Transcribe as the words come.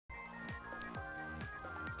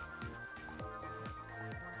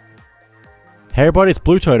Hey everybody, it's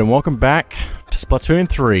BlueToad and welcome back to Splatoon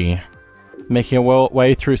 3. Making our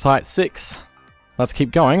way through Site 6. Let's keep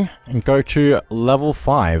going and go to level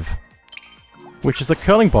 5. Which is a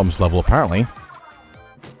curling bombs level apparently.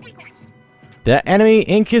 The enemy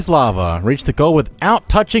ink is lava. Reach the goal without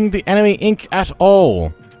touching the enemy ink at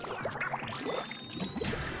all.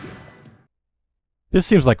 This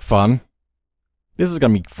seems like fun. This is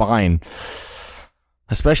gonna be fine.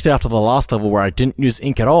 Especially after the last level where I didn't use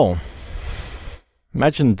ink at all.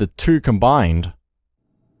 Imagine the two combined.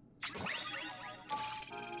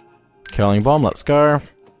 Curling bomb, let's go.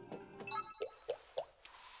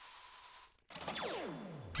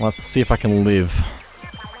 Let's see if I can live.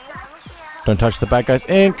 Don't touch the bad guy's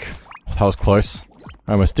ink. That was close.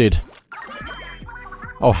 I almost did.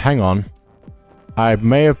 Oh, hang on. I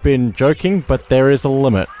may have been joking, but there is a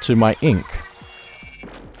limit to my ink.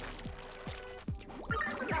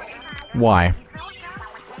 Why?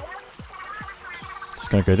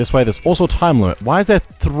 Gonna go this way. There's also a time limit. Why is there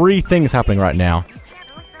 3 things happening right now?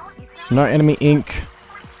 No enemy ink.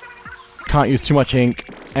 Can't use too much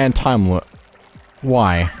ink. And time limit.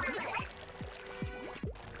 Why?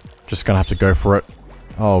 Just gonna have to go for it.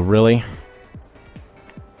 Oh, really?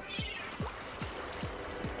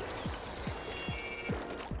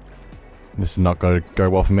 This is not gonna go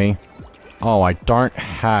well for me. Oh, I don't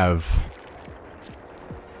have...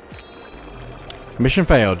 Mission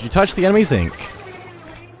failed. You touched the enemy's ink.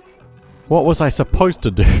 What was I supposed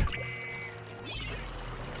to do?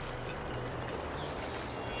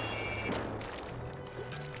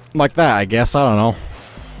 Like that, I guess. I don't know.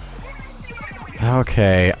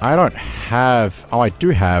 Okay, I don't have... Oh, I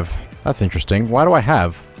do have. That's interesting. Why do I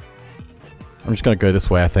have? I'm just gonna go this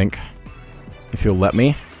way, I think. If you'll let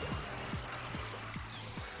me.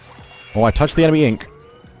 Oh, I touched the enemy ink.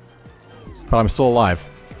 But I'm still alive.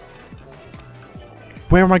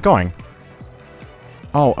 Where am I going?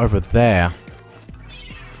 Oh, over there.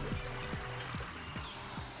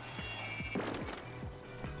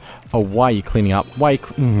 Oh, why are you cleaning up? Why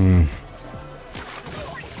are you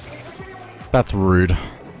That's rude.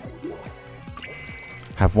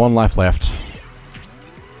 Have 1 life left.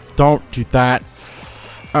 Don't do that.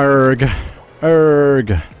 Erg.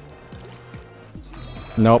 Erg.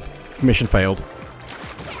 Nope. Mission failed.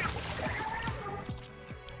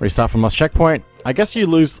 Restart from last checkpoint. I guess you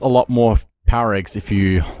lose a lot more power eggs if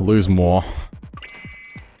you lose more.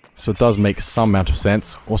 So it does make some amount of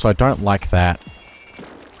sense. Also, I don't like that.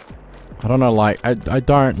 I don't know, like, I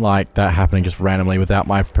don't like that happening just randomly without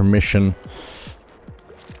my permission.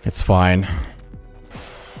 It's fine.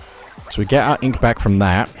 So we get our ink back from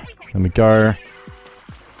that. And we go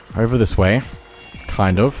over this way.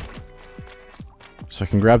 Kind of. So I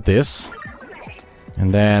can grab this.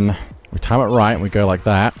 And then we time it right and we go like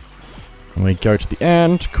that. And we go to the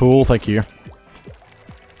end. Cool, thank you.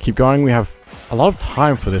 Keep going, we have a lot of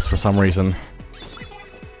time for this for some reason.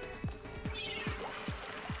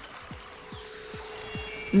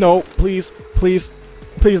 No, please, please,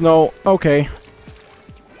 please no. Okay.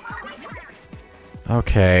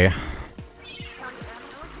 Okay.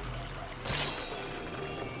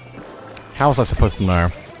 How was I supposed to know?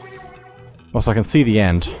 Also, I can see the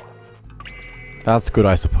end. That's good,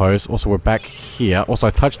 I suppose. Also, we're back here. Also, I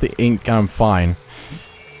touched the ink and I'm fine.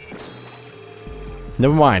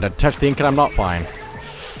 Never mind, I touched the ink and I'm not fine.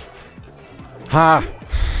 Ha!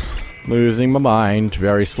 Losing my mind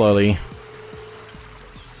very slowly.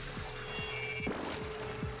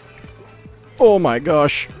 Oh my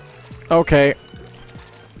gosh. Okay.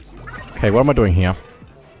 Okay, what am I doing here?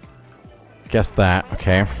 Guess that,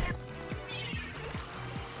 okay.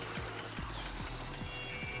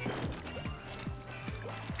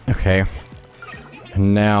 Okay.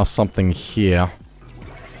 And now something here.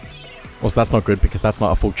 Also, that's not good because that's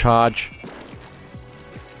not a full charge.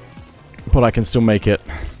 But I can still make it.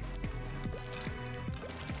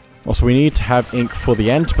 Also, we need to have ink for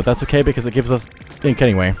the end, but that's okay because it gives us ink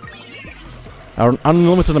anyway. An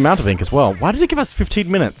unlimited amount of ink as well. Why did it give us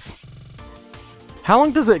 15 minutes? How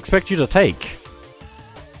long does it expect you to take?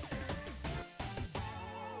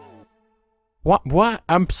 What?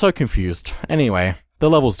 I'm so confused. Anyway,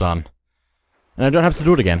 the level's done. And I don't have to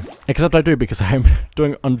do it again. Except I do because I'm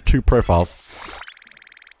doing it on 2 profiles.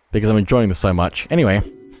 Because I'm enjoying this so much. Anyway,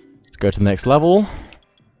 let's go to the next level.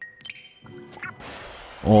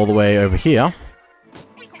 All the way over here.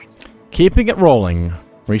 Keeping it rolling.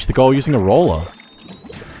 Reach the goal using a roller.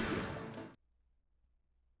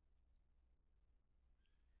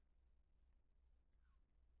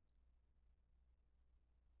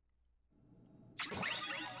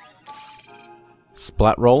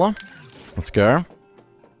 Splat roller. Let's go.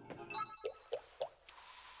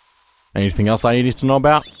 Anything else I need to know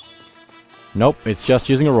about? Nope, it's just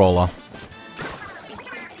using a roller.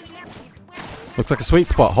 Looks like a sweet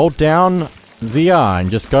spot. Hold down ZR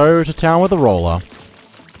and just go to town with a roller.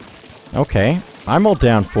 Okay, I'm all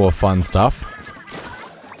down for fun stuff.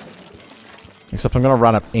 Except I'm gonna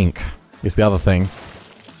run out of ink, is the other thing.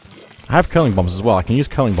 I have curling bombs as well, I can use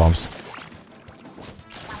curling bombs.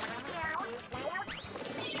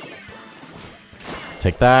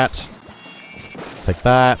 Take that. Take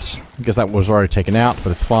that. I guess that was already taken out,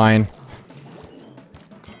 but it's fine.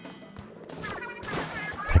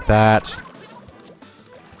 Take that.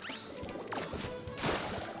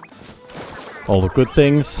 All the good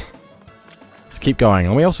things. Let's keep going.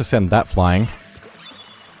 And we also send that flying.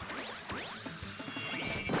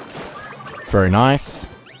 Very nice.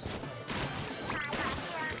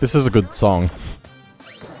 This is a good song.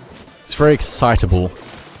 It's very excitable.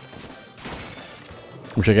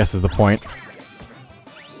 Which I guess is the point.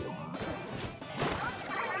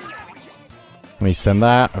 Let me send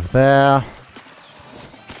that over there.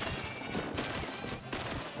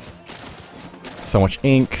 So much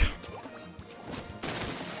ink.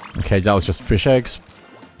 Okay, that was just fish eggs.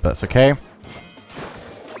 But that's okay.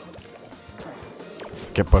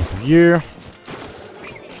 Let's get both of you.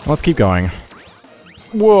 Let's keep going.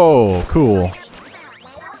 Whoa, cool.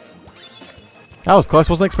 That was close,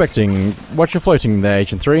 wasn't expecting. Watch your floating there,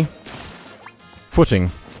 Agent 3. Footing.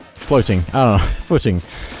 Floating. I don't know. Footing.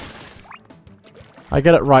 I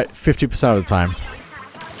get it right 50% of the time.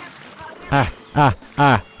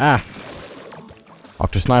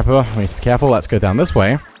 Octo Sniper, we need to be careful. Let's go down this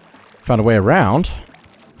way. Found a way around.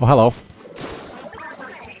 Oh, hello.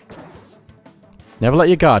 Never let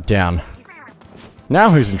your guard down. Now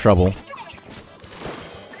who's in trouble?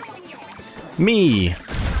 Me!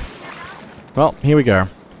 Well, here we go.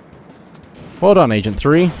 Well done, Agent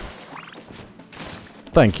 3.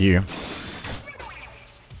 Thank you.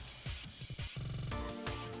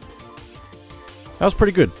 That was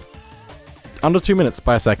pretty good. Under 2 minutes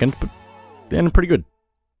by a second, but then pretty good.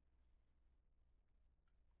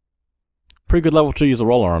 Pretty good level to use a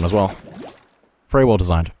roller on as well. Very well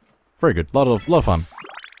designed. Very good. Lot of fun.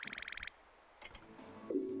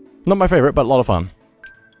 Not my favorite, but a lot of fun.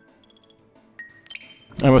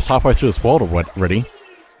 Almost halfway through this world already.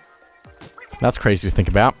 That's crazy to think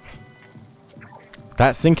about.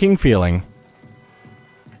 That sinking feeling.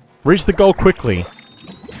 Reach the goal quickly.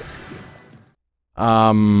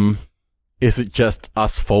 Is it just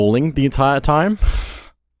us falling the entire time?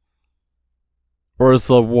 Or is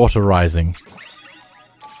the water rising?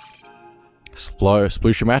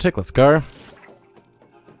 Sploosh-o-matic, let's go.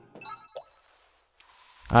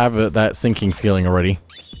 I have that sinking feeling already.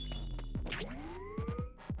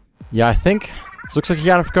 Yeah, I think this looks like you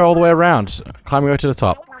gotta go all the way around, climbing over to the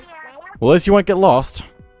top. Well, at least you won't get lost.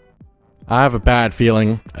 I have a bad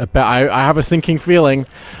feeling. I have a sinking feeling.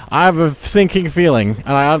 I have a sinking feeling,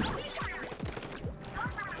 and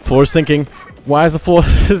floor is sinking. Why is the floor?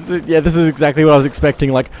 Yeah, this is exactly what I was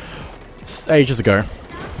expecting, like ages ago.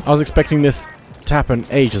 I was expecting this to happen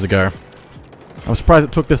ages ago. I'm surprised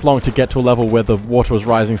it took this long to get to a level where the water was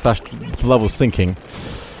rising / the level was sinking.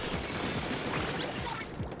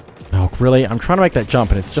 Oh, really? I'm trying to make that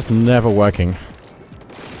jump and it's just never working.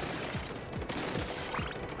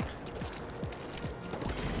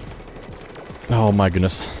 Oh my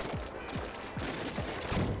goodness.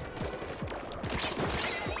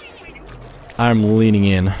 I'm leaning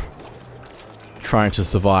in, trying to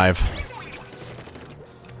survive.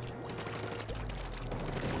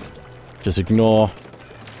 Just ignore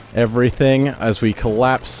everything as we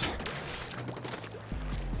collapse.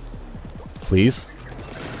 Please.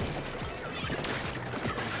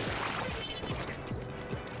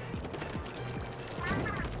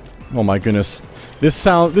 Oh my goodness.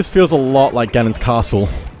 This feels a lot like Ganon's castle.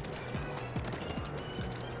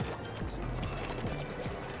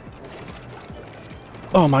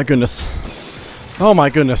 Oh my goodness. Oh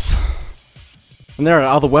my goodness. And there are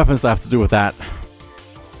other weapons that have to do with that.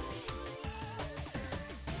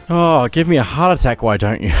 Oh, give me a heart attack, why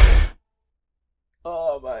don't you?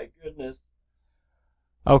 Oh my goodness.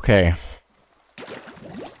 Okay.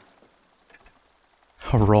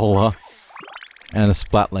 A roller. And a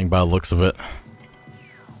splatling by the looks of it.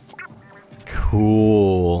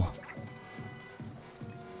 Cool.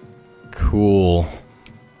 Cool.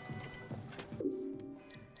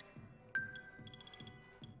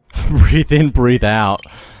 Breathe in, breathe out.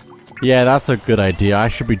 Yeah, that's a good idea. I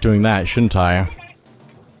should be doing that, shouldn't I?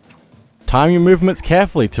 Time your movements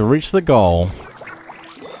carefully to reach the goal.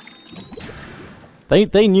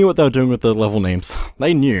 They knew what they were doing with the level names.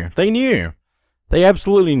 They knew. They knew. They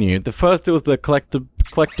absolutely knew. The first it was the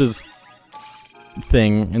collector's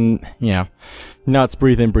thing, and yeah. Now it's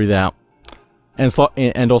breathe in, breathe out.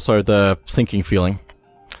 And also the sinking feeling.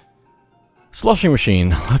 Sloshing machine,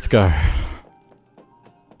 let's go.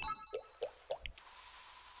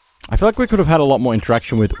 I feel like we could have had a lot more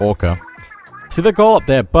interaction with Orca. See the goal up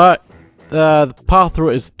there, but the path through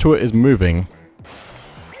it is moving.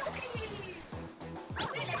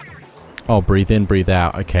 Oh, breathe in, breathe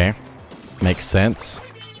out. Okay. Makes sense.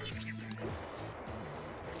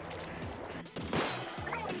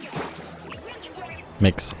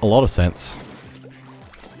 Makes a lot of sense.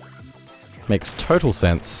 Makes total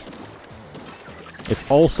sense. It's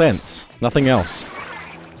all sense. Nothing else.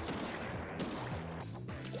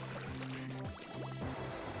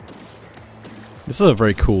 This is a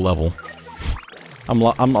very cool level. I'm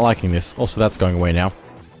liking this. Also, that's going away now.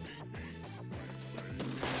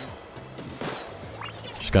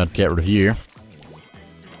 Just gonna get rid of you.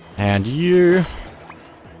 And you.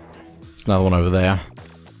 There's another one over there.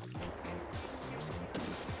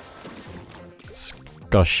 It's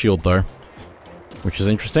got a shield though, which is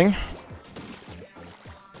interesting.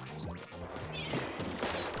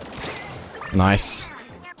 Nice.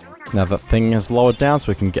 Now that thing is lowered down so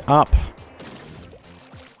we can get up.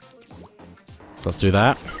 So let's do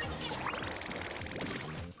that.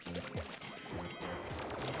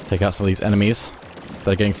 Take out some of these enemies that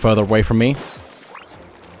are getting further away from me.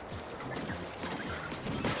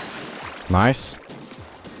 Nice.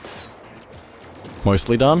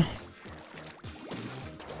 Mostly done.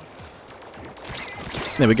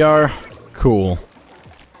 There we go. Cool.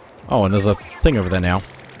 Oh, and there's a thing over there now.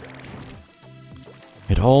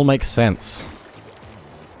 It all makes sense.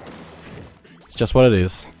 It's just what it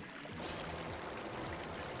is.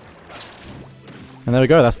 And there we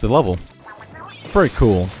go, that's the level. Very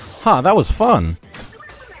cool. Huh, that was fun.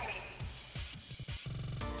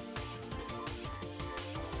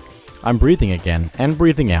 I'm breathing again, and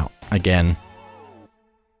breathing out again.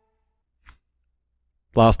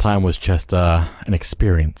 Last time was just an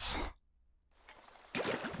experience.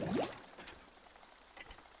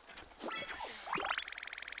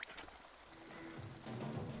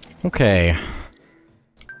 Okay.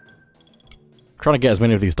 Trying to get as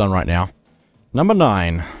many of these done right now. Number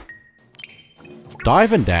 9.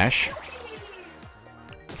 Dive and dash.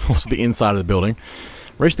 Also the inside of the building.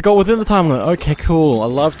 Reach the goal within the time limit. Okay, cool. I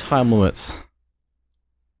love time limits.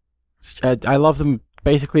 I love them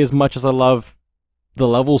basically as much as I love the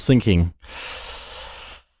level sinking.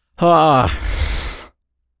 Ah.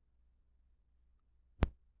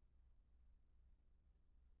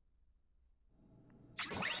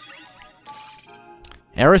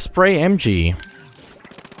 Aerospray MG.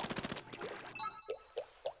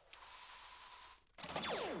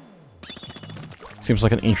 Seems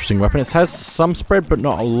like an interesting weapon. It has some spread, but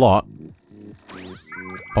not a lot.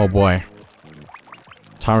 Oh boy.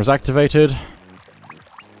 Timer's activated.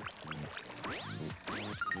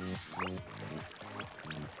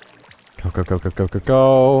 Go, go, go, go, go, go,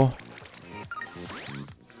 go.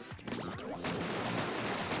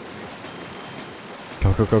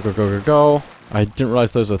 Go, go, go, go, go, go, go. I didn't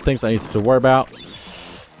realize those are things I needed to worry about.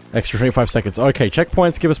 Extra 25 seconds. Okay,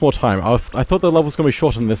 checkpoints give us more time. I thought the level was going to be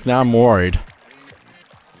shorter than this. Now I'm worried.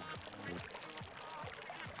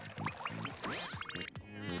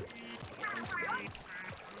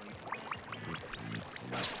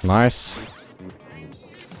 Nice.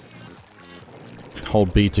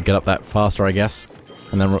 Hold B to get up that faster, I guess.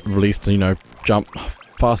 And then release to, you know, jump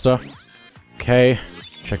faster. Okay.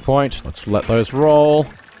 Checkpoint. Let's let those roll.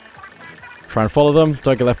 Try and follow them.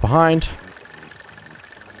 Don't get left behind.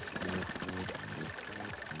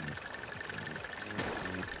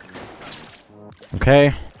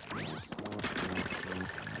 Okay.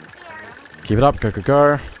 Keep it up. Go, go,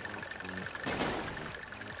 go.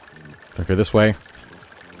 Don't go this way.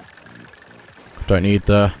 Don't need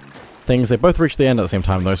the things. They both reach the end at the same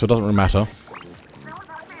time though, so it doesn't really matter.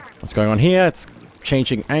 What's going on here? It's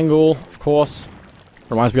changing angle, of course.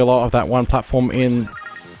 Reminds me a lot of that one platform in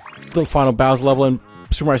the final Bowser level in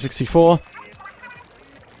Super Mario 64.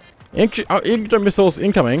 Inkjet missiles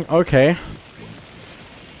incoming. Okay.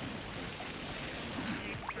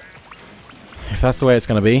 If that's the way it's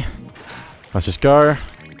going to be. Let's just go.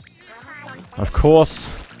 Of course.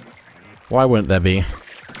 Why wouldn't there be?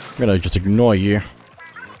 I'm going to just ignore you.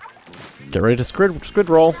 Get ready to squid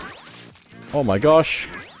roll. Oh my gosh.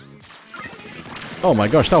 Oh my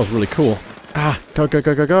gosh, that was really cool. Ah, go, go,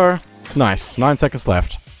 go, go, go. Nice. 9 seconds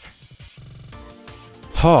left.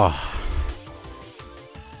 Oh.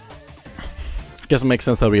 Guess it makes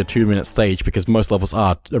sense that'll be a 2-minute stage because most levels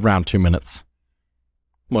are around 2 minutes.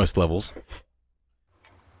 Most levels.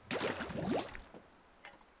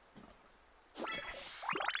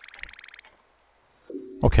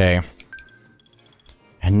 Okay.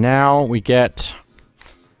 And now we get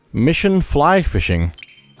mission fly fishing.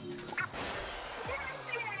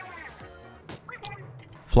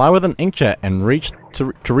 Fly with an inkjet and reach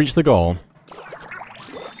to reach the goal.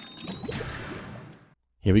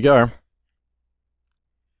 Here we go.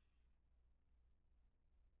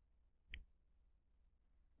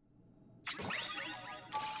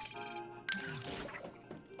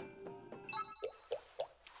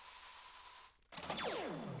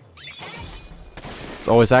 It's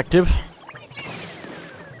always active.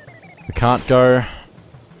 We can't go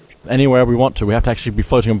anywhere we want to. We have to actually be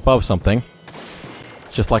floating above something.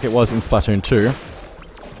 It's just like it was in Splatoon 2.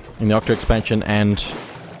 In the Octo expansion and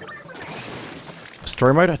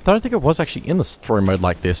story mode. I don't think it was actually in the story mode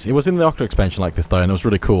like this. It was in the Octo expansion like this though, and it was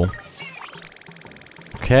really cool.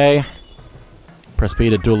 Okay. Press B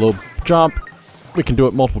to do a little jump. We can do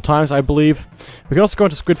it multiple times, I believe. We can also go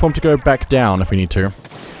into squid form to go back down if we need to.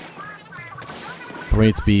 But we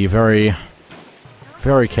need to be very,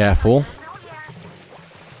 very careful.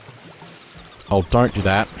 Oh, don't do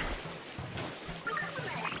that.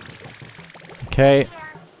 Okay.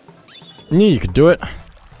 Knew you could do it.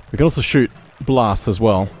 We can also shoot blasts as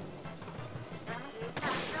well.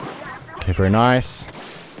 Okay, very nice.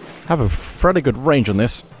 Have a fairly good range on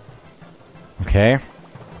this. Okay.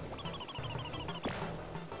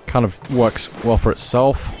 Kind of works well for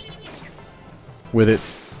itself. With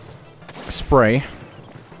its spray.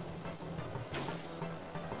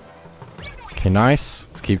 Okay, nice.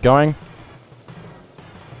 Let's keep going.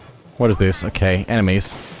 What is this? Okay,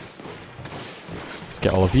 enemies. Let's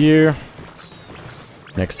get all of you.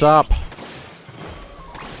 Next up.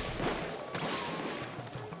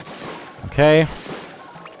 Okay.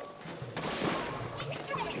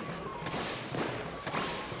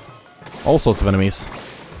 All sorts of enemies.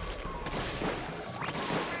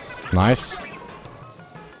 Nice.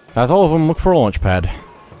 That's all of them. Look for a launch pad.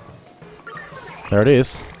 There it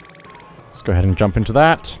is. Let's go ahead and jump into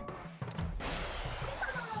that.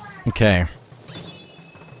 Okay.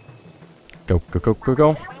 Go, go, go, go,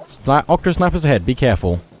 go. Octo snipers ahead. Be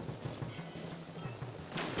careful.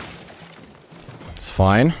 It's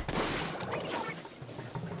fine.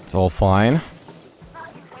 It's all fine.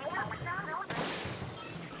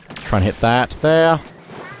 Try and hit that there.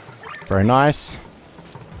 Very nice.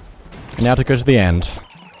 And now to go to the end.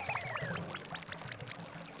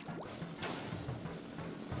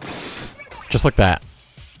 Just like that.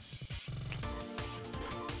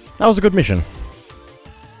 That was a good mission.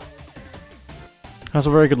 That was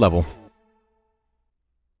a very good level.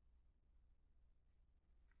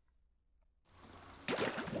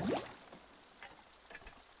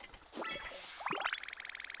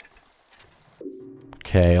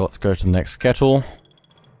 Okay, let's go to the next schedule.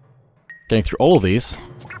 Getting through all of these.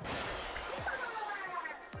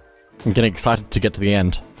 I'm getting excited to get to the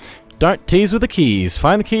end. Don't tease with the keys.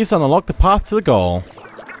 Find the keys and unlock the path to the goal.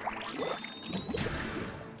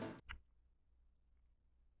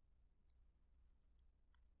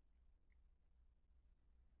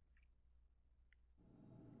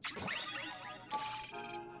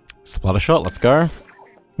 Splatter shot, let's go.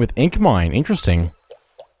 With ink mine, interesting.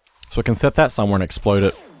 So I can set that somewhere and explode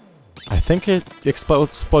it. I think it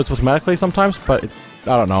explodes automatically sometimes, but it,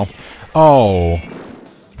 I don't know. Oh,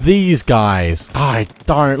 these guys. I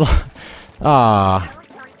don't. You know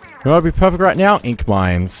what would be perfect right now? Ink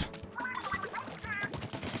mines.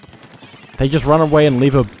 They just run away and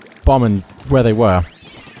leave a bomb in where they were.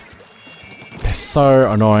 They're so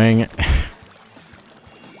annoying.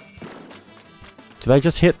 Do they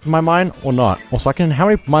just hit my mine or not? Also, how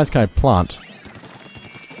many mines can I plant?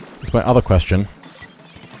 That's my other question.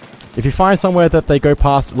 If you find somewhere that they go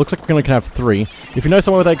past, it looks like we're going to have 3. If you know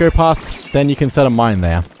somewhere they go past, then you can set a mine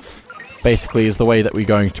there. Basically, is the way that we're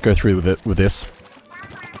going to go through with this.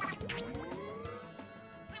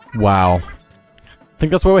 Wow. I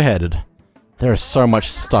think that's where we're headed. There is so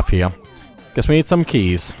much stuff here. Guess we need some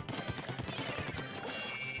keys.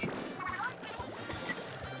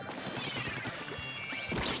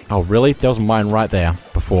 Oh, really? There was a mine right there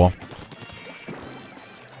before.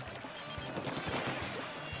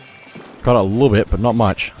 Got it a little bit, but not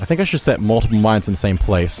much. I think I should set multiple mines in the same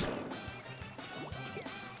place.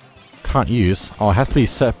 Can't use. Oh, it has to be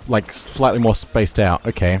set, like, slightly more spaced out.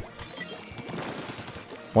 Okay.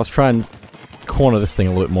 Let's try and corner this thing a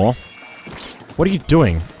little bit more. What are you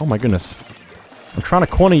doing? Oh my goodness. I'm trying to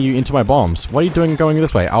corner you into my bombs. What are you doing going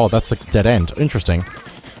this way? Oh, that's a dead end. Interesting.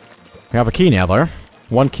 We have a key now, though.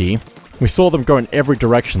 1 key. We saw them go in every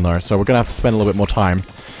direction, though, so we're gonna have to spend a little bit more time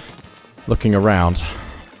looking around.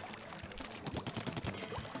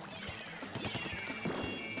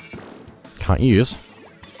 Can't use.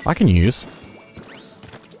 I can use.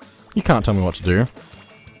 You can't tell me what to do.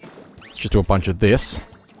 Let's just do a bunch of this.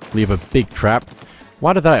 Leave a big trap.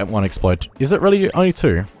 Why did that one explode? Is it really only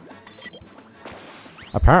 2?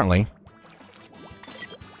 Apparently.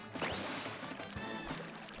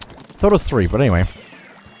 Thought it was 3, but anyway.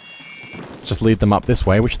 Let's just lead them up this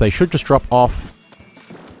way, which they should just drop off.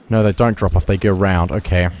 No, they don't drop off, they go round.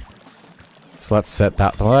 Okay. So let's set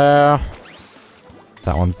that there.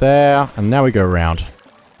 That one there. And now we go around.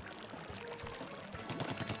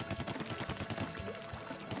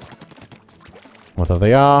 Well, there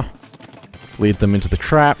they are. Let's lead them into the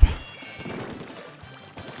trap.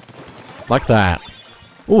 Like that.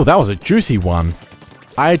 Ooh, that was a juicy one.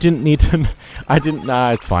 I didn't need to...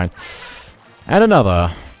 Nah, it's fine. And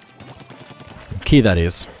another. Key, that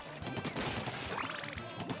is.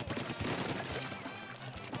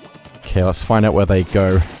 Okay, let's find out where they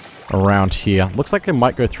go around here. Looks like they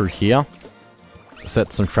might go through here. Let's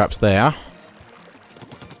set some traps there.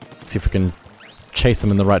 See if we can chase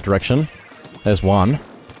them in the right direction. There's one.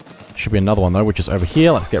 Should be another one though, which is over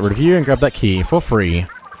here. Let's get rid of you and grab that key for free.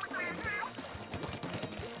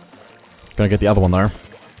 Gonna get the other one though.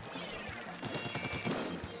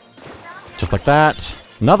 Just like that.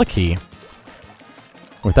 Another key.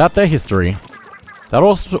 Without their history. That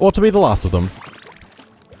ought to be the last of them.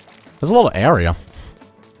 There's a lot of area.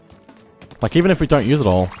 Like, even if we don't use it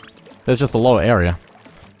all, there's just a lot of area.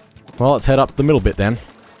 Well, let's head up the middle bit then.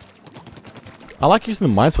 I like using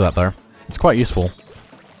the mines for that though. It's quite useful.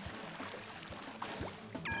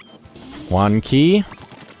 1 key.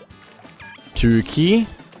 2 key.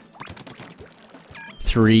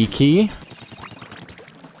 3 key.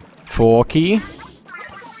 4 key.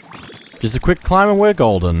 Just a quick climb and we're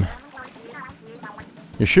golden.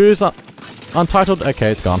 Your shoes are untitled. Okay,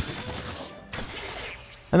 it's gone.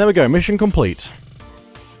 And there we go, mission complete.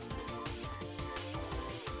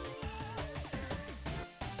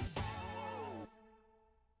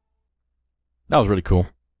 That was really cool.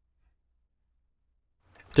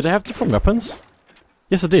 Did it have different weapons?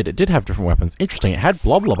 Yes, it did. It did have different weapons. Interesting, it had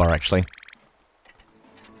Blob Blobber, actually.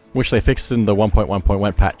 Which they fixed in the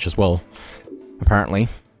 1.1.1 patch as well, apparently.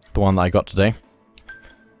 The one that I got today.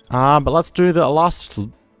 But let's do the last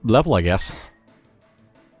level, I guess.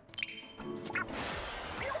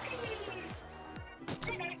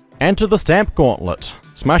 Enter the Stamp Gauntlet.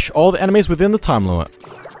 Smash all the enemies within the time limit.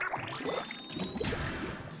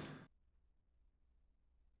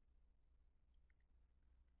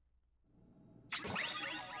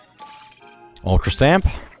 Ultra Stamp.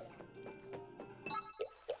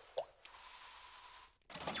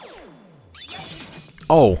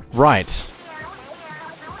 Oh, right.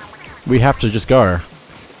 We have to just go.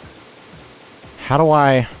 How do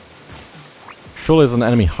I... Surely there's an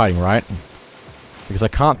enemy hiding, right? Because I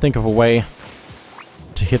can't think of a way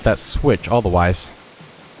to hit that switch otherwise.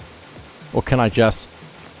 Or can I just...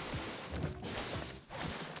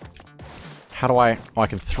 How do I... Oh, I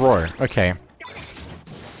can throw. Okay.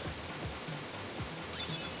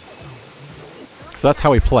 So that's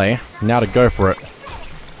how we play. Now to go for it.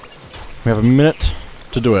 We have a minute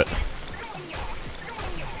to do it.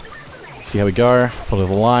 Let's see how we go. Follow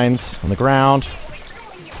the lines on the ground.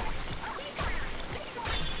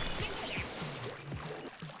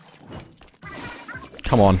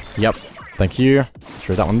 Come on. Yep. Thank you.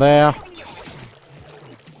 Throw that one there.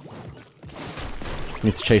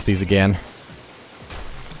 Need to chase these again.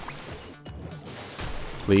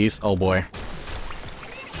 Please. Oh boy.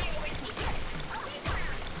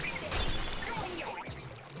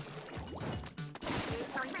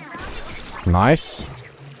 Nice.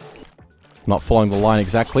 Not following the line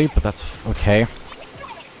exactly, but that's okay.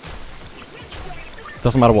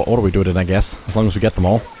 Doesn't matter what order we do it in, I guess, as long as we get them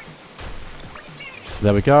all. So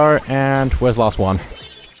there we go, and where's the last one?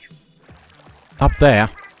 Up there.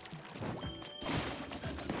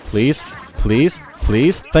 Please, please,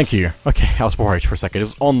 please. Thank you. Okay, I was worried for a second. It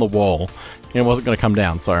was on the wall, and it wasn't going to come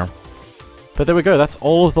down, so... But there we go, that's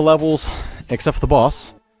all of the levels, except for the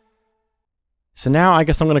boss. So now I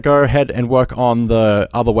guess I'm going to go ahead and work on the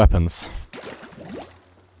other weapons.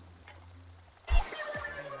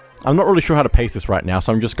 I'm not really sure how to pace this right now,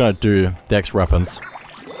 so I'm just going to do the extra weapons.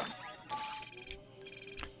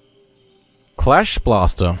 Clash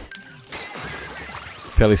Blaster.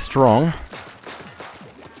 Fairly strong.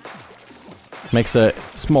 Makes a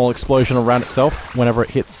small explosion around itself whenever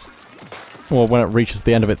it hits, or when it reaches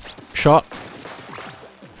the end of its shot.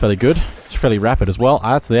 Fairly good. It's fairly rapid as well.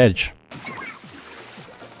 Ah, that's the edge.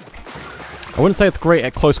 I wouldn't say it's great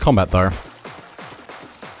at close combat, though.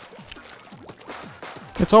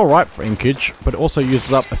 It's alright for inkage, but it also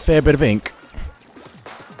uses up a fair bit of ink.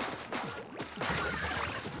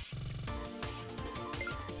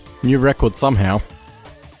 New record somehow.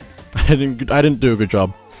 I didn't do a good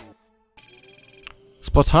job.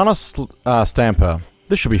 Splatoon Stamper.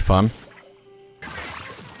 This should be fun.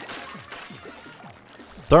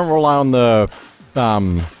 Don't rely on the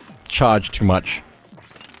charge too much.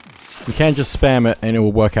 You can just spam it and it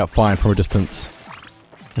will work out fine from a distance.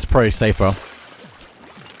 It's probably safer.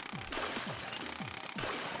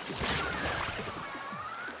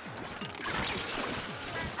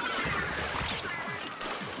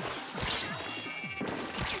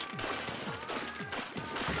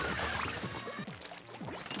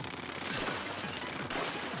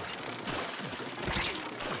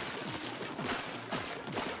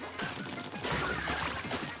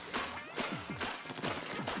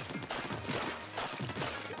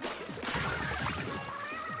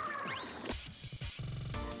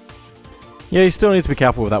 Yeah, you still need to be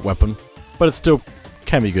careful with that weapon, but it still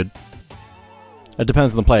can be good. It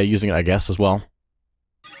depends on the player using it, I guess, as well.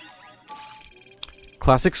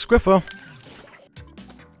 Classic Squiffer.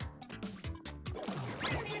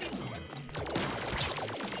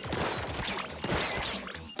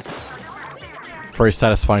 Very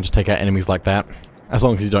satisfying to take out enemies like that, as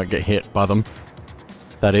long as you don't get hit by them.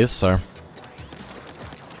 That is, so...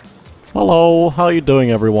 Hello, how are you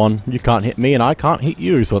doing, everyone? You can't hit me and I can't hit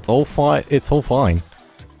you, so it's all fine. It's all fine.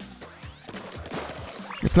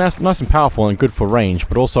 It's nice and powerful and good for range,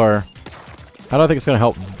 but also I don't think it's going to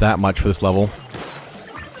help that much for this level.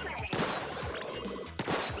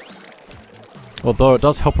 Although it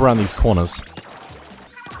does help around these corners.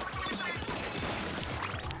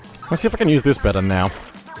 Let's see if I can use this better now.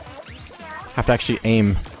 Have to actually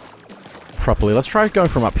aim properly. Let's try going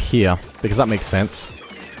from up here, because that makes sense.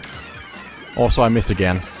 Also, I missed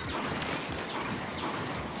again.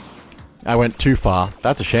 I went too far.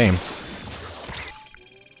 That's a shame.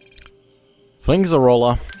 Flings a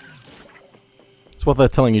roller. That's what they're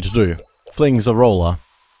telling you to do. Flings a roller.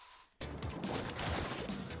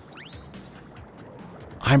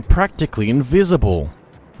 I'm practically invisible.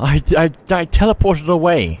 I teleported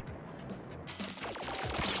away.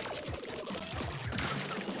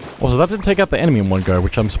 Also, that didn't take out the enemy in one go,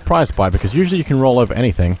 which I'm surprised by, because usually you can roll over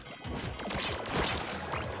anything.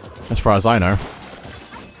 As far as I know.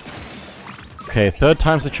 Okay, third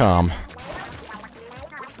time's the charm.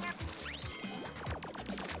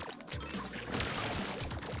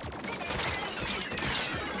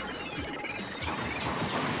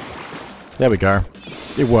 There we go.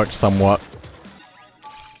 It worked somewhat.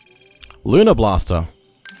 Lunar Blaster.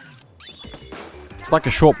 It's like a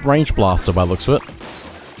short-range blaster by the looks of it.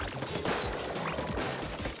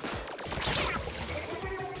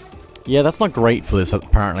 Yeah, that's not great for this,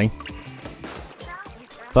 apparently.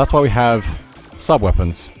 That's why we have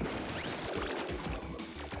sub-weapons.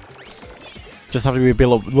 Just have to be a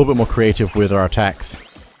little bit more creative with our attacks.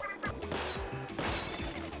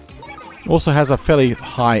 Also has a fairly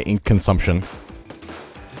high ink consumption.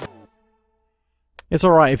 It's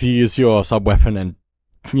alright if you use your sub-weapon and,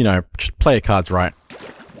 you know, just play your cards right.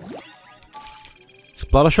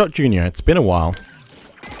 Splattershot Jr., it's been a while.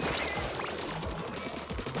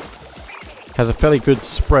 Has a fairly good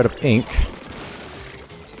spread of ink.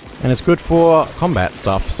 And it's good for combat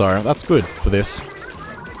stuff, so that's good for this.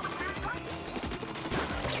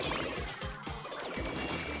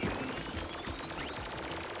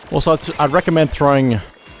 Also, I'd recommend throwing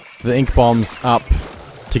the ink bombs up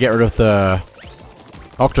to get rid of the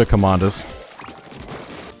Octo Commanders.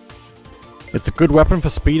 It's a good weapon for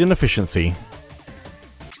speed and efficiency.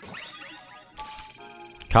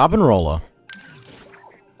 Carbon Roller.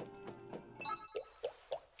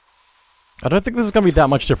 I don't think this is going to be that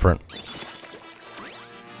much different.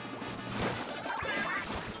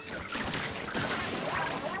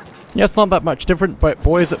 Yeah, it's not that much different, but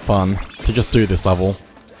boy is it fun to just do this level.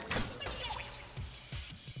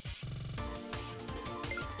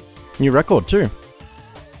 New record too.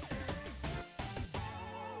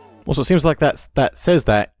 Also, it seems like that says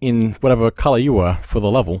that in whatever color you were for the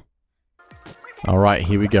level. Alright,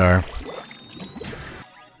 here we go.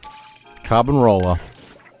 Carbon Roller.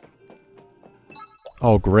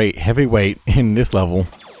 Oh great, heavyweight in this level.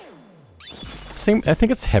 I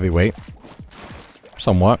think it's heavyweight.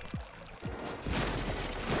 Somewhat.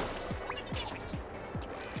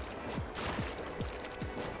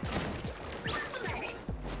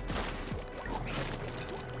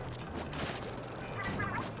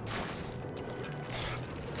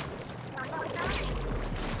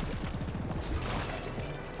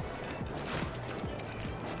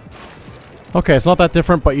 Okay, it's not that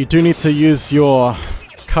different, but you do need to use your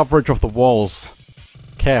coverage of the walls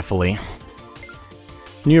carefully.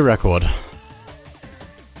 New record.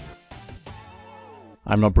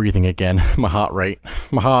 I'm not breathing again. My heart rate.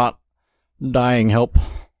 My heart. Dying, help.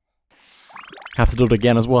 Have to do it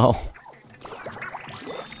again as well.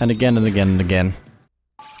 And again and again and again.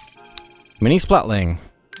 Mini Splatling.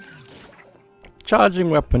 Charging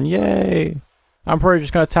weapon, yay! I'm probably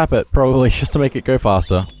just gonna tap it, probably, just to make it go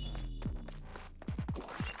faster.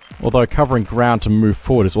 Although covering ground to move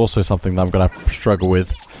forward is also something that I'm gonna struggle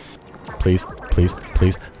with. Please, please,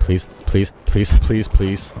 please, please, please, please, please,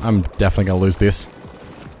 please. I'm definitely gonna lose this.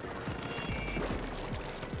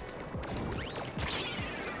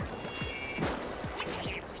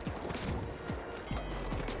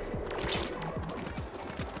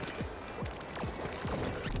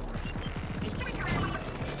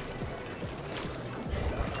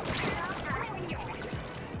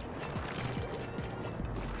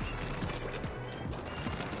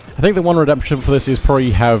 I think the one redemption for this is probably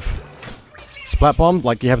you have Splat Bomb,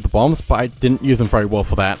 like you have the bombs, but I didn't use them very well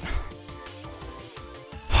for that.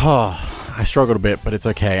 I struggled a bit, but it's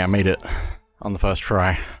okay, I made it on the first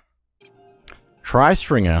try.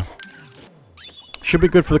 Tri-Stringer. Should be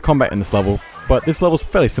good for the combat in this level, but this level's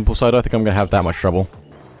fairly simple, so I don't think I'm going to have that much trouble.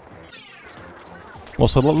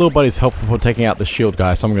 Also, the little buddy's helpful for taking out the shield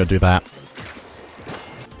guy, so I'm going to do that.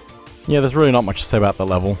 Yeah, there's really not much to say about that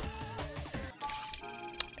level.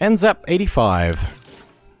 NZAP 85.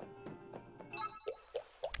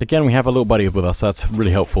 Again, we have a little buddy with us, so that's really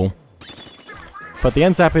helpful. But the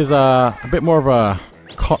NZAP is a bit more of a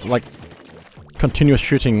continuous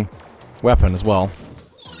shooting weapon as well.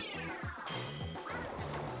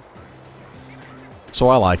 So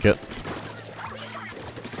I like it.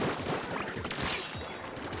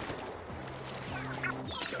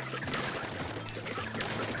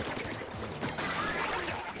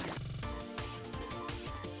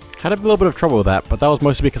 Had a little bit of trouble with that, but that was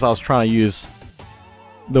mostly because I was trying to use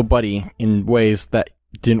the buddy in ways that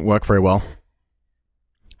didn't work very well.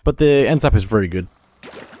 But the NZAP is very good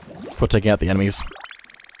for taking out the enemies.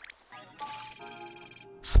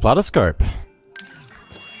 Splatterscope.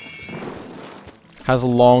 Has a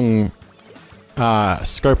long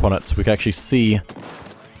scope on it, so we can actually see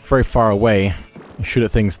very far away and shoot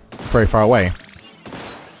at things very far away.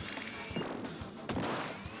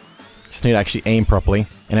 Just need to actually aim properly.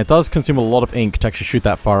 And it does consume a lot of ink to actually shoot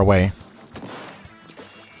that far away.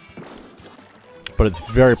 But it's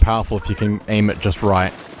very powerful if you can aim it just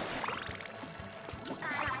right.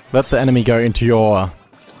 Let the enemy go into your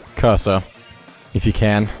cursor, if you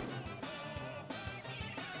can.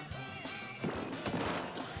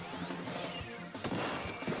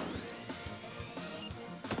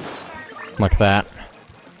 Like that.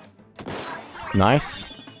 Nice.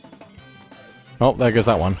 Oh, there goes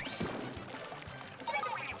that one.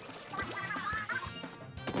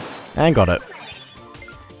 And got it.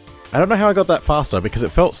 I don't know how I got that faster, because it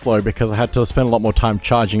felt slow because I had to spend a lot more time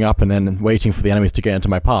charging up and then waiting for the enemies to get into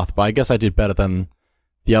my path, but I guess I did better than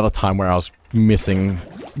the other time where I was missing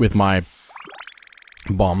with my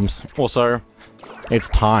bombs. Also, it's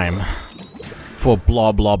time for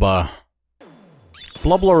Bloblobber.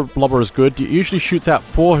 Bloblobber is good. It usually shoots out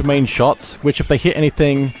 4 main shots, which if they hit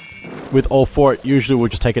anything with all 4, it usually will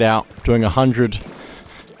just take it out, doing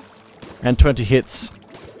 120 hits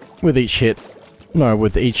with each hit. No,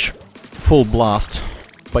 with each full blast.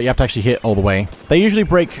 But you have to actually hit all the way. They usually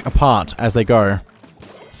break apart as they go,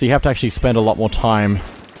 so you have to actually spend a lot more time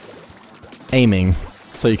aiming,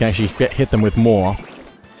 so you can actually hit them with more.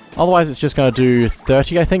 Otherwise it's just going to do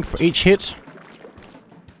 30, I think, for each hit.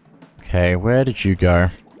 Okay, where did you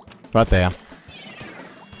go? Right there.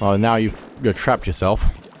 Oh, now you're trapped yourself.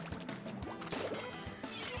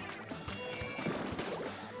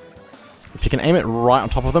 If you can aim it right on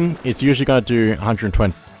top of them, it's usually going to do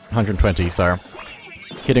 120, so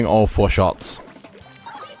hitting all 4 shots.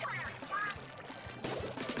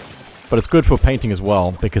 But it's good for painting as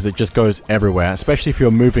well, because it just goes everywhere, especially if you're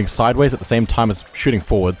moving sideways at the same time as shooting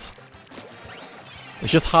forwards.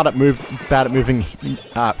 It's just bad at moving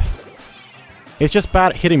up. It's just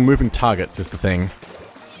bad at hitting moving targets is the thing.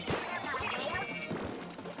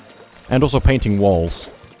 And also painting walls.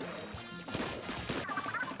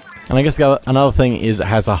 And I guess another thing is it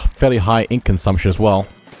has a fairly high ink consumption as well.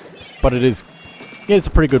 But it's a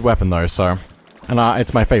pretty good weapon though, so... And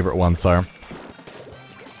it's my favorite one, so...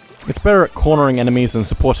 It's better at cornering enemies and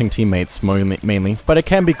supporting teammates, mainly. But it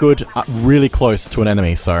can be good really close to an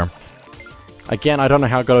enemy, so... Again, I don't know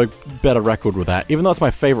how I got a better record with that. Even though it's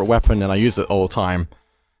my favorite weapon and I use it all the time,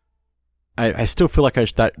 I still feel like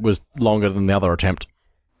that was longer than the other attempt.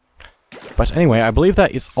 But anyway, I believe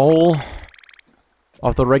that is all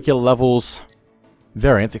of the regular levels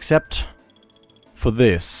variants, except for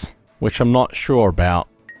this, which I'm not sure about.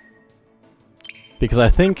 Because I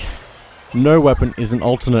think no weapon is an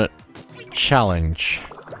alternate challenge.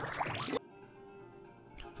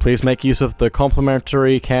 Please make use of the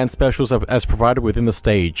complimentary canned specials as provided within the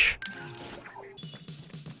stage.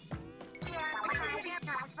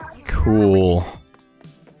 Cool.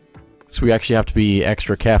 So we actually have to be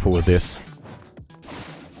extra careful with this.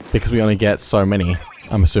 Because we only get so many,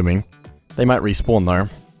 I'm assuming. They might respawn though.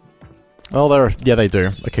 Oh, yeah, they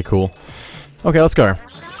do. Okay, cool. Okay, let's go.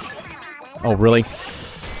 Oh, really?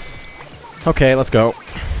 Okay, let's go.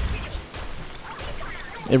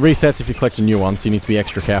 It resets if you collect a new one, so you need to be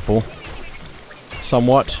extra careful.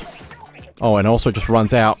 Somewhat. Oh, and also just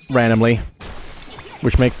runs out randomly.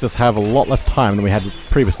 Which makes us have a lot less time than we had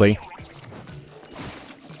previously.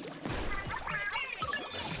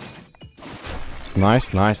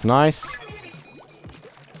 Nice, nice, nice.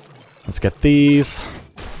 Let's get these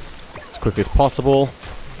as quickly as possible.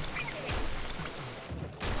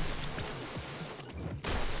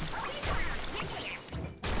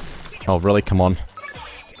 Oh, really? Come on.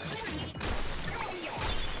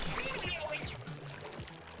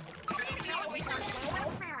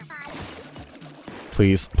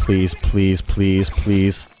 Please, please, please, please,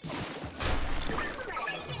 please.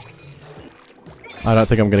 I don't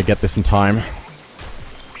think I'm gonna get this in time.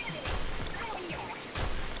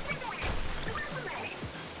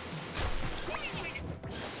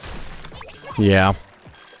 Yeah.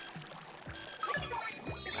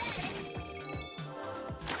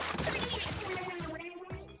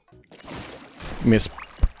 Miss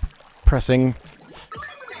pressing.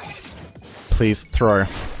 Please throw.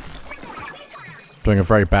 Doing a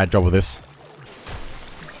very bad job with this.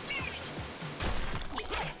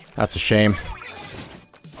 That's a shame.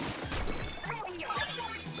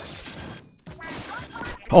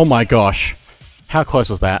 Oh my gosh. How close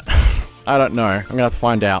was that? I don't know. I'm gonna have to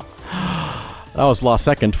find out. That was last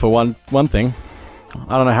second for one thing.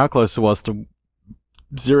 I don't know how close it was to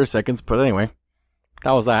 0 seconds, but anyway.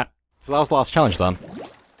 That was that. So that was the last challenge done.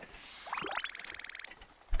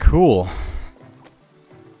 Cool.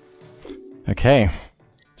 Okay.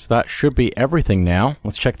 So that should be everything now.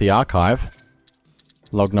 Let's check the archive.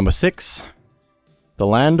 Log number 6. The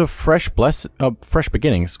land of fresh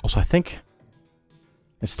beginnings. Also, I think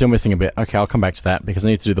it's still missing a bit. Okay, I'll come back to that because I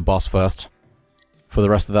need to do the boss first. For the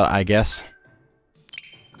rest of that, I guess.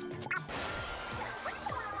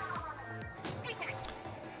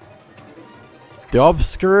 The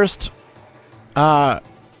obscurest,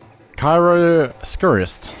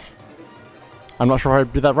 Chiaroscurest. I'm not sure if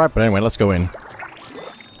I did that right, but anyway, let's go in.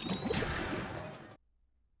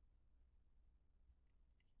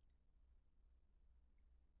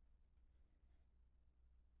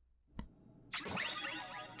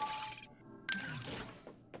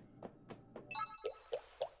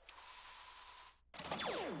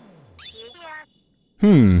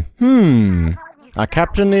 Our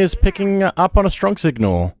captain is picking up on a strong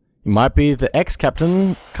signal. It might be the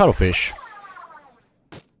ex-captain, Cuttlefish.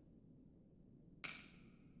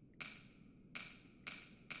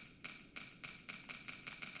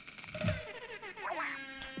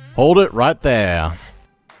 Hold it right there.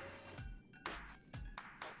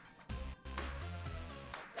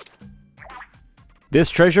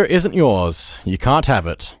 This treasure isn't yours. You can't have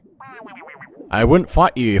it. I wouldn't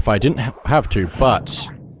fight you if I didn't have to, but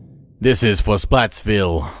this is for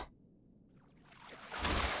Splatsville.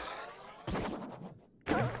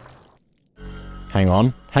 Hang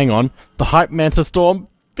on, hang on. The Hype Manta Storm,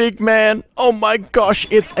 big man. Oh my gosh,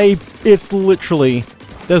 it's literally.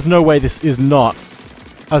 There's no way this is not.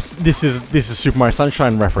 This is Super Mario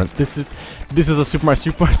Sunshine reference. This is a Super Mario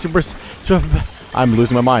I'm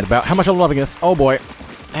losing my mind about how much I'm loving this. Oh boy,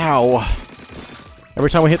 ow! Every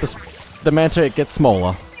time we hit the Manta, it gets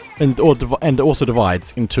smaller, and also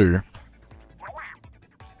divides in two.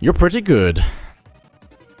 You're pretty good,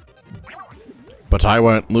 but I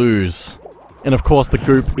won't lose. And of course, the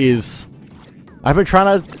goop is. I've been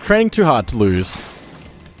training too hard to lose.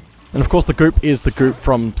 And of course, the goop is the goop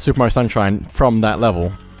from Super Mario Sunshine from that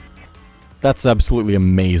level. That's absolutely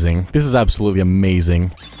amazing. This is absolutely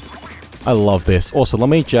amazing. I love this. Also, let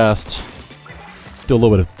me just do a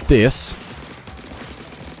little bit of this.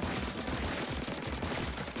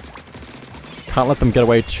 Can't let them get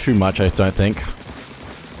away too much, I don't think.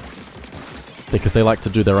 Because they like to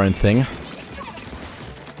do their own thing.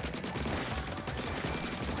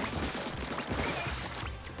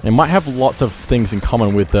 They might have lots of things in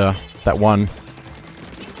common with that one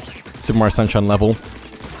Super Mario Sunshine level.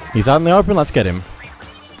 He's out in the open, let's get him.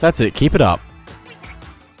 That's it, keep it up.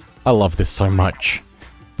 I love this so much.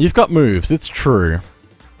 You've got moves, it's true.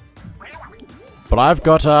 But I've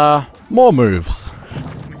got, more moves.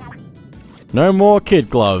 No more kid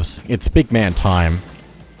gloves. It's big man time.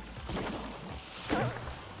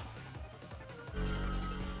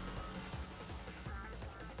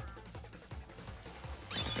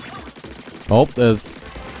 Oh, there's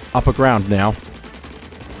upper ground now.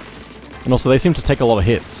 And also, they seem to take a lot of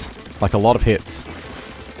hits. Like, a lot of hits.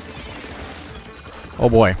 Oh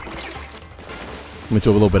boy. Let me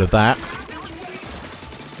do a little bit of that.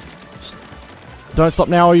 Just don't stop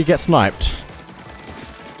now or you get sniped.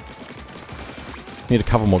 Need to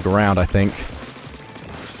cover more ground, I think.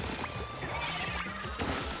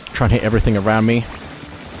 Try and hit everything around me.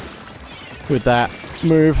 With that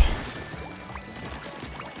move.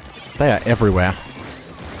 They are everywhere.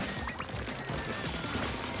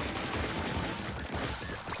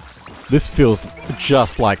 This feels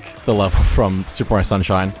just like the level from Super Mario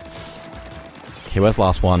Sunshine. Okay, where's the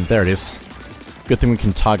last one? There it is. Good thing we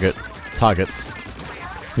can target targets.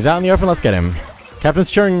 He's out in the open, let's get him. Captain's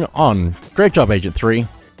cheering on. Great job, Agent 3.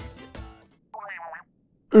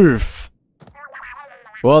 Oof.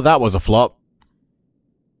 Well, that was a flop.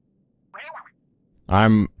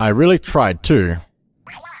 I really tried too.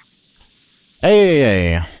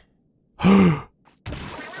 Hey. Well,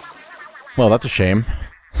 that's a shame.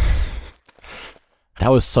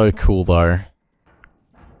 That was so cool, though.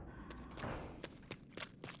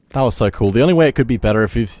 That was so cool. The only way it could be better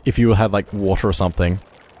if you had, like, water or something.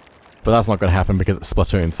 But that's not gonna happen because it's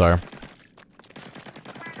Splatoon, so...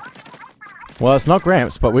 Well, it's not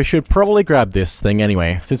Gramps, but we should probably grab this thing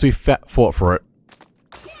anyway, since we fought for it.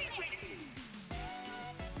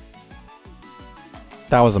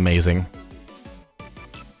 That was amazing.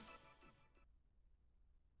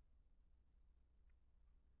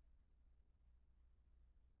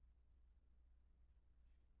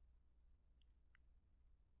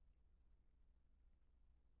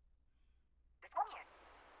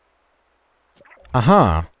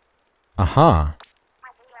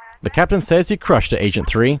 The captain says you crushed it, Agent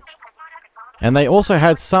 3. And they also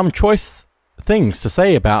had some choice things to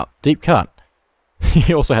say about Deep Cut.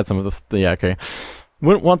 He also had some of this, yeah, okay.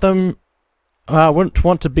 Wouldn't want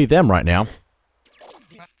to be them right now.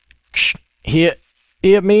 Shh, hear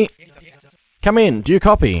me? Come in, do you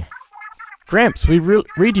copy? Gramps, we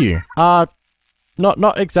read you.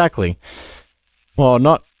 Not exactly. Well,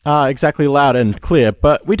 not exactly loud and clear,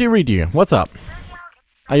 but we do read you. What's up?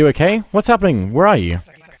 Are you okay? What's happening? Where are you?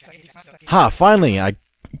 Ha, finally, I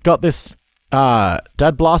got this,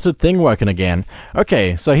 dad-blasted thing working again.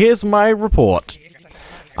 Okay, so here's my report.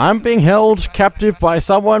 I'm being held captive by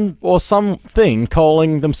someone or something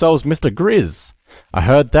calling themselves Mr. Grizz. I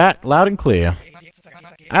heard that loud and clear.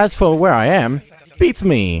 As for where I am, beats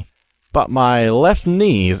me. But my left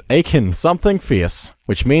knee is aching something fierce,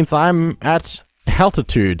 which means I'm at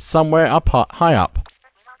altitude somewhere high up.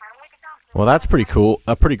 Well, that's pretty cool.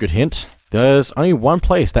 A pretty good hint. There's only one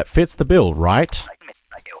place that fits the bill, right?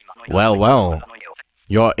 Well.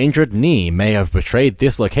 Your injured knee may have betrayed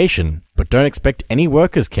this location, but don't expect any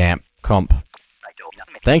workers' comp.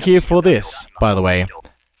 Thank you for this, by the way.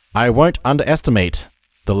 I won't underestimate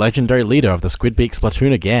the legendary leader of the Squidbeak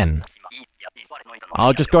Splatoon again.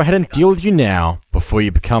 I'll just go ahead and deal with you now, before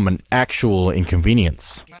you become an actual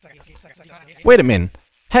inconvenience. Wait a minute.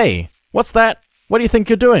 Hey, what's that? What do you think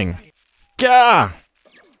you're doing? Gah!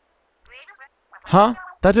 Huh?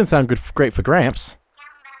 That didn't sound great for Gramps.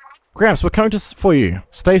 Gramps, we're coming for you.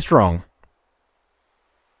 Stay strong.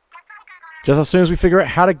 Just as soon as we figure out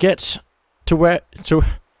how to get to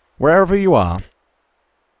wherever you are.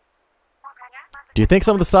 Do you think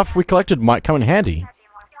some of the stuff we collected might come in handy?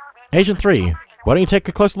 Agent 3, why don't you take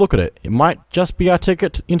a closer look at it? It might just be our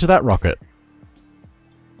ticket into that rocket.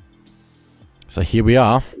 So here we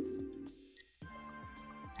are.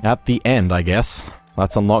 At the end, I guess.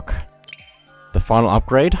 Let's unlock the final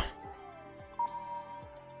upgrade.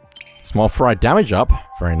 Small fry damage up.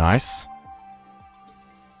 Very nice.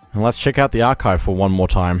 And let's check out the archive for one more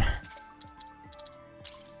time.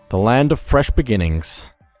 The land of fresh beginnings.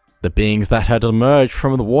 The beings that had emerged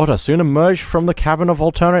from the water soon emerged from the cavern of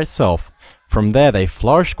Alterna itself. From there they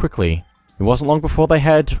flourished quickly. It wasn't long before they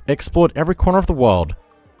had explored every corner of the world.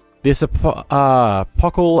 This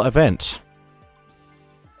epochal event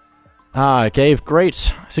gave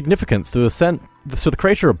great significance to the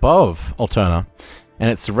creature above Alterna and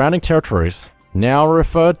its surrounding territories, now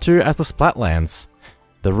referred to as the Splatlands.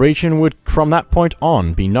 The region would from that point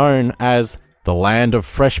on be known as the Land of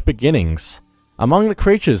Fresh Beginnings. Among the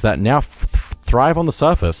creatures that now thrive on the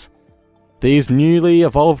surface, these newly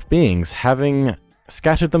evolved beings, having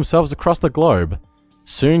scattered themselves across the globe,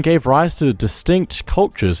 soon gave rise to distinct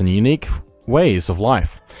cultures and unique ways of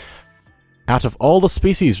life. Out of all the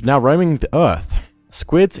species now roaming the Earth,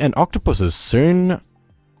 Squids and octopuses soon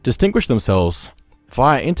distinguished themselves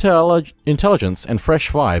via intelligence and fresh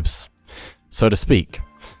vibes, so to speak.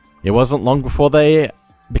 It wasn't long before they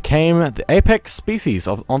became the apex species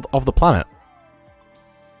of the planet.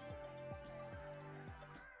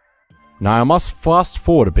 Now I must fast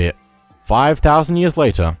forward a bit. 5,000 years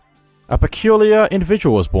later, a peculiar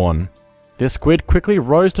individual was born. This squid quickly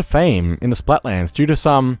rose to fame in the Splatlands due to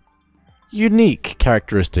some unique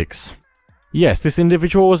characteristics. Yes, this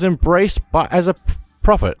individual was embraced as a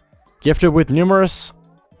prophet, gifted with numerous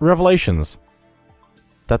revelations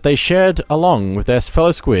that they shared along with their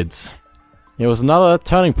fellow squids. It was another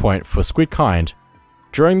turning point for squid kind.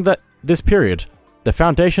 During this period, the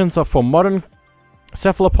foundations for modern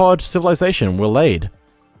cephalopod civilization were laid.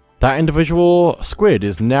 That individual squid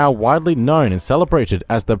is now widely known and celebrated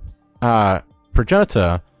as the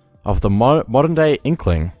progenitor of the modern-day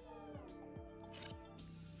Inkling.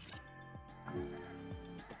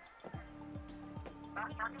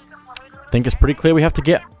 I think it's pretty clear we have to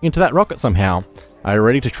get into that rocket somehow. Are you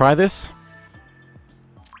ready to try this?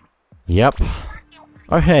 Yep.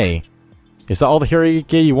 Oh hey, is that all the hero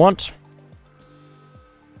gear you want?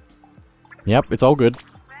 Yep, it's all good.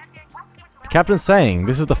 The captain's saying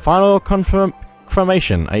this is the final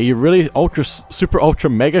confirmation. Are you really super ultra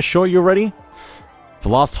mega sure you're ready? For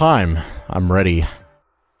the last time, I'm ready.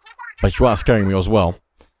 But you are scaring me as well.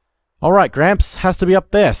 Alright, Gramps, has to be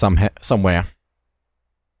up there somewhere.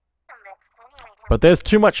 But there's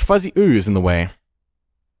too much fuzzy ooze in the way.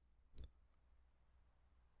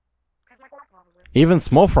 Even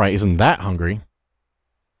Small Fry isn't that hungry.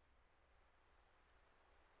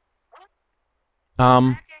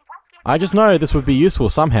 I just know this would be useful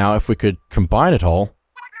somehow if we could combine it all.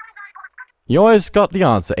 You always got the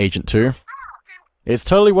answer, Agent 2. It's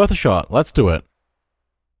totally worth a shot. Let's do it.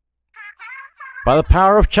 By the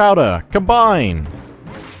power of Chowder, combine!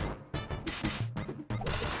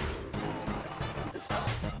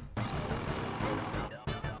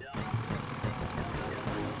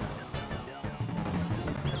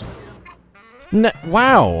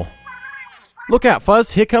 Wow! Look out,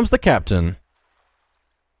 Fuzz, here comes the captain.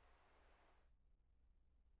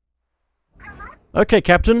 Okay,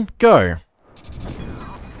 Captain, go.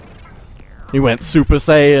 He went Super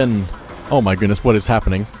Saiyan. Oh my goodness, what is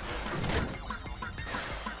happening?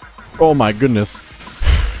 Oh my goodness.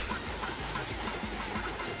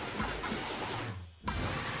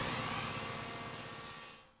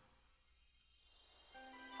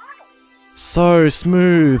 So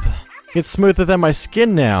smooth. It's smoother than my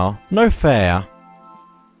skin now. No fair.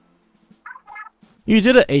 You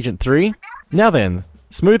did it, Agent 3. Now then,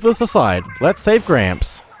 smoothness aside, let's save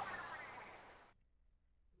Gramps.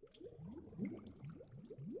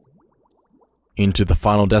 Into the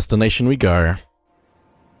final destination we go.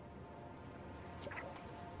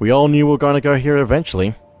 We all knew we were going to go here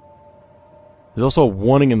eventually. There's also a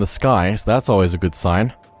warning in the sky, so that's always a good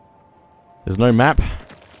sign. There's no map.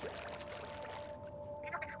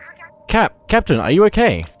 Captain, are you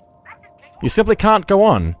okay? You simply can't go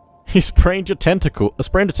on. You sprained a tentacle.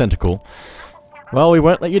 Well, we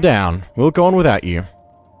won't let you down. We'll go on without you.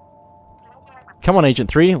 Come on,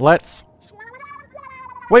 Agent 3, let's...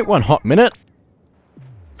 Wait one hot minute.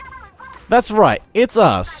 That's right, it's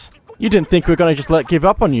us. You didn't think we were gonna just give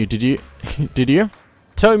up on you, did you? Did you?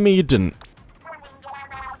 Tell me you didn't.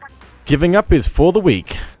 Giving up is for the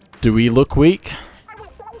weak. Do we look weak?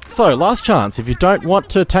 So, last chance, if you don't want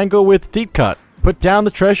to tangle with Deep Cut, put down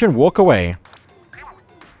the treasure and walk away.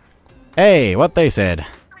 Hey, what they said.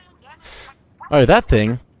 Oh, that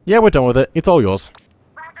thing? Yeah, we're done with it. It's all yours.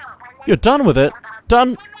 You're done with it?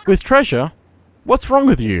 Done with treasure? What's wrong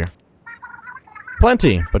with you?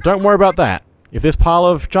 Plenty, but don't worry about that. If this pile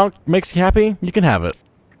of junk makes you happy, you can have it.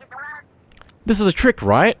 This is a trick,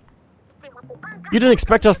 right? You didn't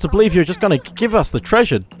expect us to believe you're just gonna give us the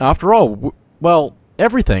treasure. After all, well,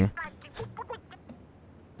 everything.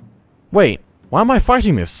 Wait, why am I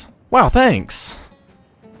fighting this? Wow, thanks.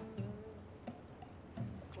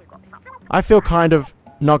 I feel kind of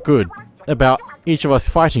not good about each of us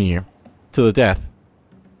fighting you to the death.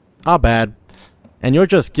 Our bad. And you're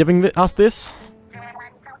just giving us this?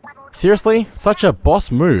 Seriously? Such a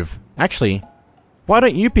boss move. Actually, why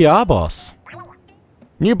don't you be our boss?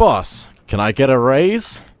 New boss. Can I get a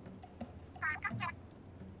raise?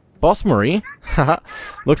 Boss Marie? Haha.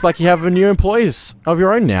 Looks like you have new employees of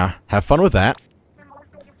your own now. Have fun with that.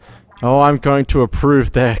 Oh, I'm going to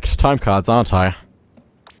approve their time cards, aren't I?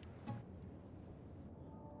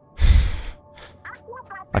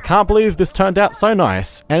 I can't believe this turned out so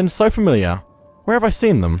nice and so familiar. Where have I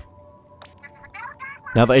seen them?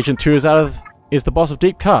 Now that Agent 2 is out of is the boss of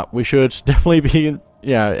Deep Cut. We should definitely be,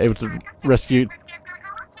 yeah, able to rescue...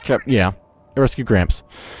 yeah, rescue Gramps.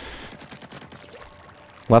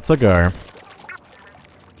 Let's-a go.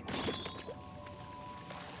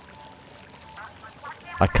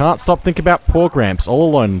 I can't stop thinking about poor Gramps, all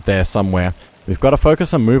alone there somewhere. We've got to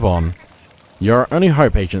focus and move on. You're our only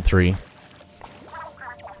hope, Agent 3.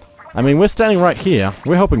 I mean, we're standing right here.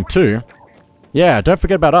 We're helping too. Yeah, don't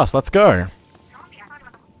forget about us. Let's go.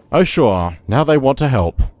 Oh sure, now they want to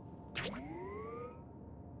help.